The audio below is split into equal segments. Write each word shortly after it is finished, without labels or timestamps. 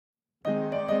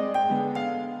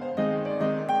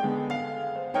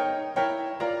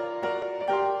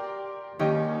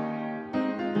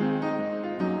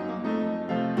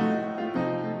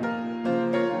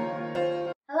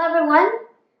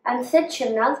I'm Sid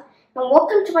Shivnath, and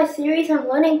welcome to my series on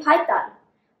learning Python.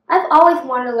 I've always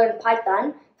wanted to learn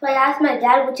Python, so I asked my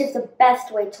dad which is the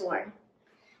best way to learn.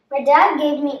 My dad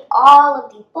gave me all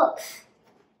of these books,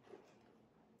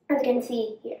 as you can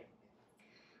see here.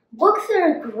 Books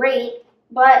are great,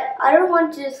 but I don't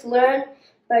want to just learn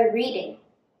by reading.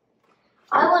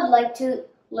 I would like to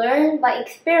learn by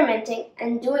experimenting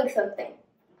and doing something,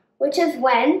 which is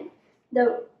when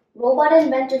the Robot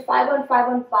Inventor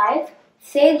 51515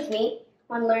 saved me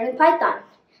on learning Python.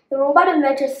 The Robot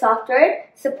Inventor software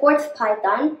supports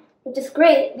Python, which is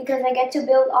great because I get to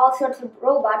build all sorts of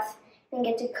robots and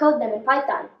get to code them in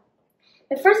Python.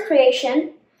 My first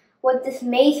creation was this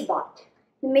Mazebot.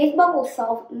 The Mazebot will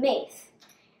solve a maze,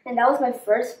 and that was my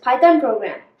first Python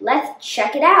program. Let's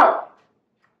check it out.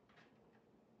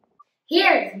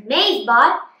 Here's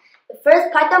Mazebot, the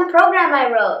first Python program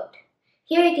I wrote.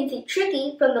 Here you can see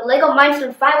Tricky from the Lego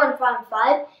Mindstorms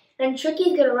 51515, and Tricky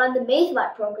is going to run the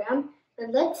Mazebot program.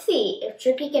 And let's see if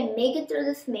Tricky can make it through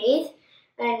this maze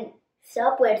and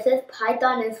stop where it says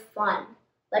Python is fun.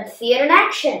 Let's see it in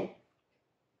action.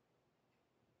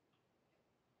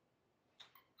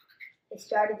 I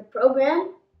started the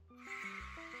program.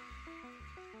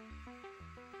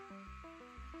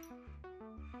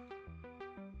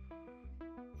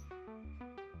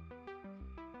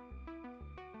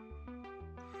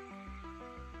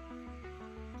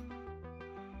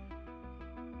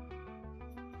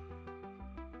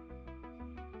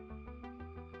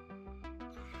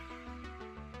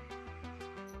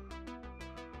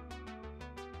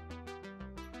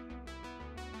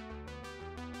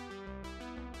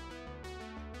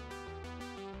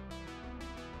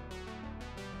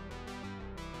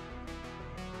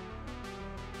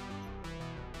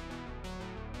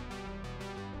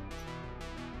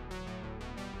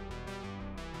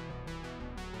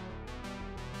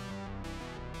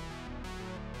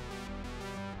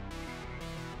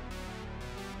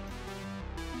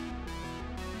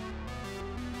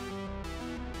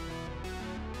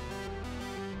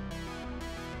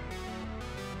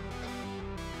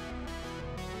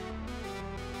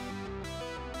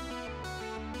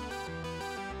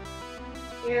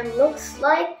 And it looks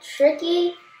like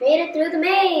Tricky made it through the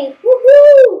maze.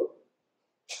 Woohoo!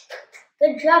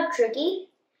 Good job, Tricky.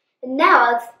 And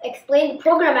now let's explain the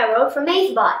program I wrote for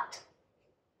Mazebot.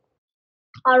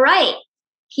 Alright,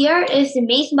 here is the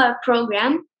Mazebot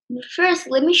program. First,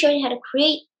 let me show you how to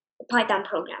create a Python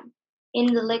program in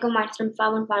the Lego Mindstorms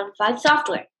 51515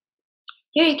 software.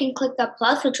 Here you can click the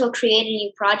plus, which will create a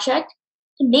new project.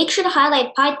 And make sure to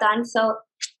highlight Python so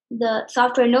the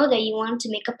software knows that you want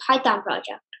to make a Python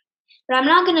project. But I'm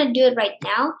not going to do it right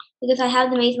now because I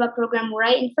have the Mazebot program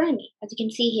right in front of me, as you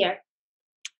can see here.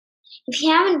 If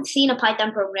you haven't seen a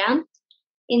Python program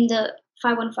in the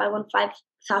 51515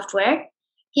 software,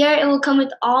 here it will come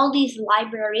with all these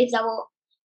libraries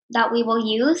that we will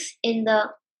use in the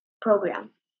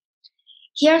program.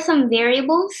 Here are some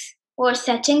variables or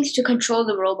settings to control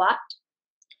the robot.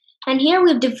 And here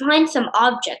we've defined some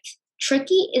objects.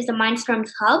 Tricky is the Mindstorms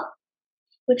hub,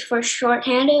 which for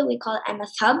shorthanded we call it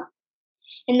MS hub.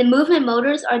 And the movement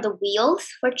motors are the wheels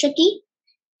for Tricky.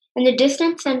 And the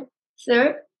distance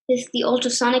sensor is the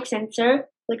ultrasonic sensor,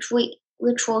 which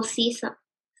will see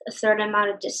a certain amount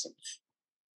of distance.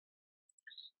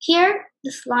 Here,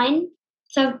 this line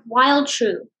says while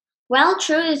true. While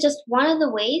true is just one of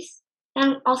the ways,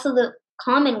 and also the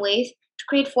common ways, to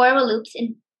create forever loops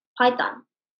in Python.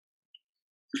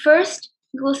 First,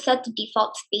 we will set the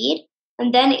default speed,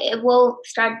 and then it will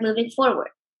start moving forward.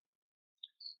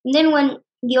 And then when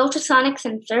the ultrasonic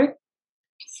sensor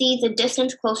sees a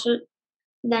distance closer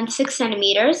than 6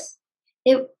 centimeters,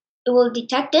 it will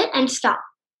detect it and stop.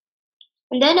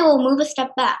 And then it will move a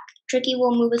step back. Tricky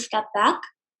will move a step back.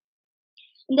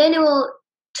 And then it will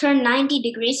turn 90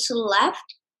 degrees to the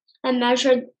left and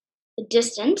measure the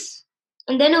distance.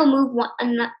 And then it will move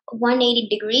 180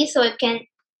 degrees so it can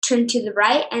turn to the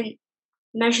right and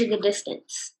measure the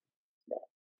distance.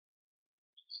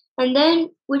 And then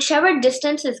whichever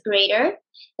distance is greater, it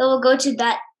will go to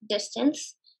that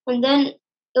distance. And then it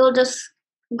will just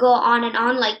go on and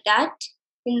on like that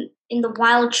in the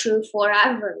while true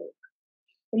forever loop.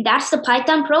 And that's the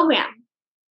Python program.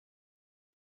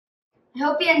 I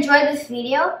hope you enjoyed this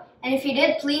video. And if you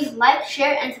did, please like,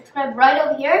 share, and subscribe right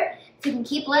over here so you can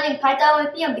keep learning Python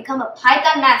with me and become a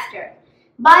Python master.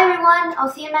 Bye everyone.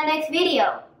 I'll see you in my next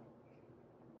video.